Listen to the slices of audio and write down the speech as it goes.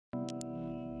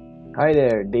Hi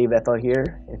there, Dave Ethel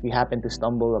here. If you happen to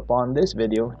stumble upon this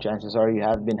video, chances are you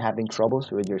have been having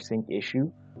troubles with your sync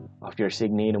issue of your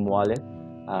Signatum wallet.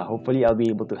 Hopefully, I'll be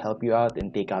able to help you out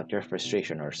and take out your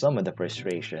frustration or some of the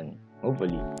frustration,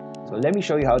 hopefully. So let me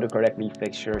show you how to correctly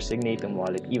fix your Signatum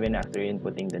wallet even after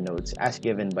inputting the nodes as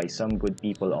given by some good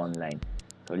people online.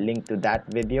 So link to that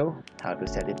video, how to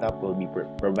set it up, will be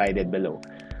provided below.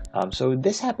 So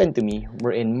this happened to me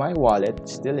wherein my wallet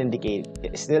still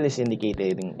is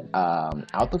indicating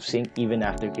out of sync even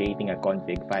after creating a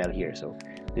config file here. So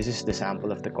this is the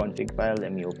sample of the config file.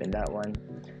 Let me open that one.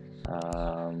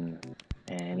 Um,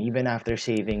 and even after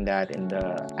saving that in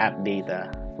the app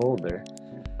data folder,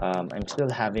 I'm still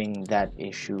having that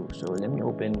issue. So let me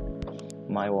open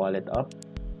my wallet up.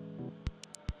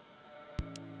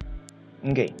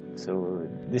 Okay, so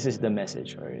this is the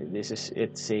message, or this is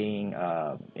it saying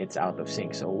it's out of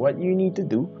sync. So what you need to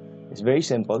do is very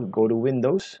simple. Go to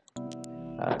Windows,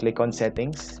 click on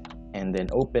Settings, and then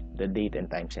open the date and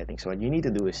time settings. So what you need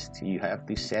to do is you have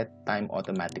to set time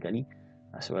automatically,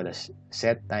 as well as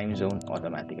set time zone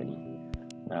automatically.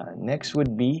 Next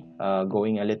would be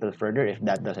going a little further. If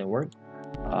that doesn't work,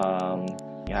 um,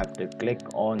 you have to click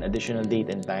on additional date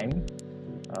and time,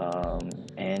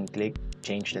 and click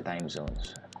change the time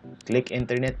zones. Click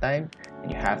internet time,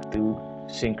 and you have to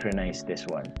synchronize this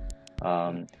one.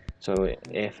 um, so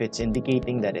if it's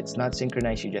indicating that it's not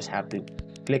synchronized, you just have to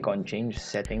click on change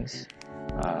settings,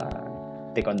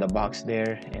 click on the box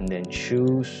there, and then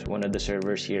choose one of the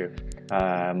servers here.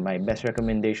 My best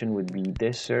recommendation would be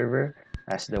this server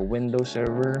as the Windows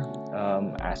server.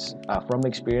 As from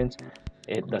experience,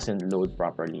 it doesn't load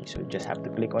properly, so you just have to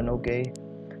click on OK,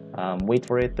 wait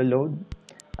for it to load,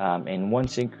 and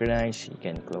once synchronized, you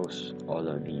can close all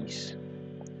of these.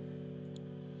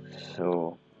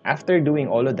 So after doing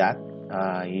all of that,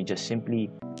 you just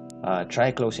simply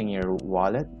try closing your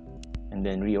wallet and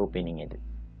then reopening it.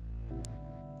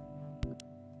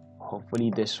 Hopefully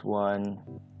this one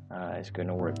is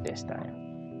gonna work this time.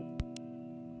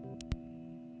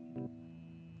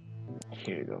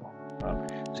 Here you go.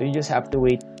 So you just have to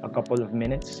wait a couple of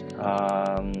minutes.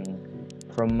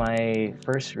 From my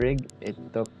first rig, it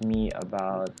took me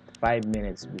about 5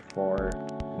 minutes before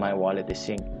my wallet is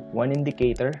synced. One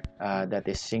indicator that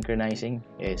is synchronizing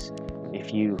is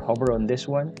if you hover on this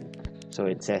one, so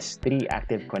it says 3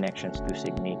 active connections to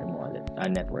Signatum wallet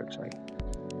network, sorry.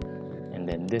 And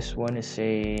then this one is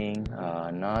saying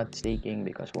not staking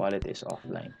because wallet is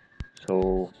offline.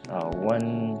 So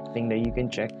one thing that you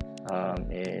can check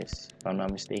is, if I'm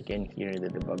not mistaken, here in the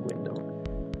debug window,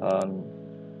 um,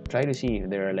 try to see if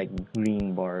there are like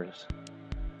green bars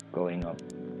going up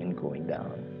and going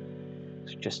down.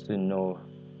 So just to know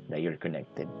that you're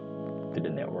connected to the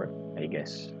network, I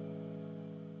guess.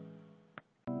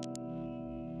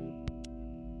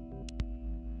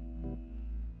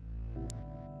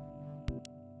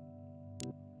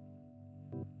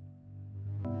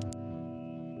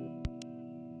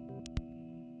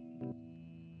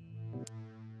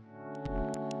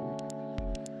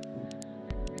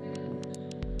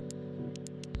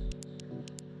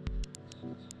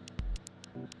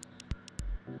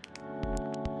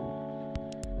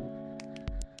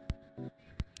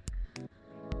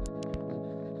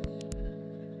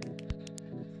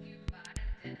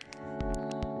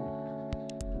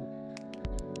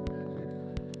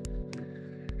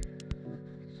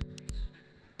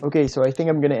 Okay, so I think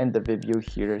I'm gonna end the video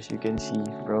here. As you can see,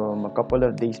 from a couple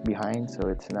of days behind, so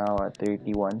it's now at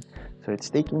 31. So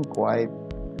it's taking quite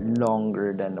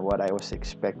longer than what I was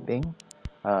expecting.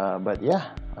 But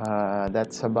yeah,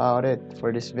 that's about it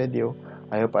for this video.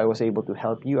 I hope I was able to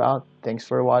help you out. Thanks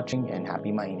for watching and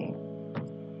happy mining.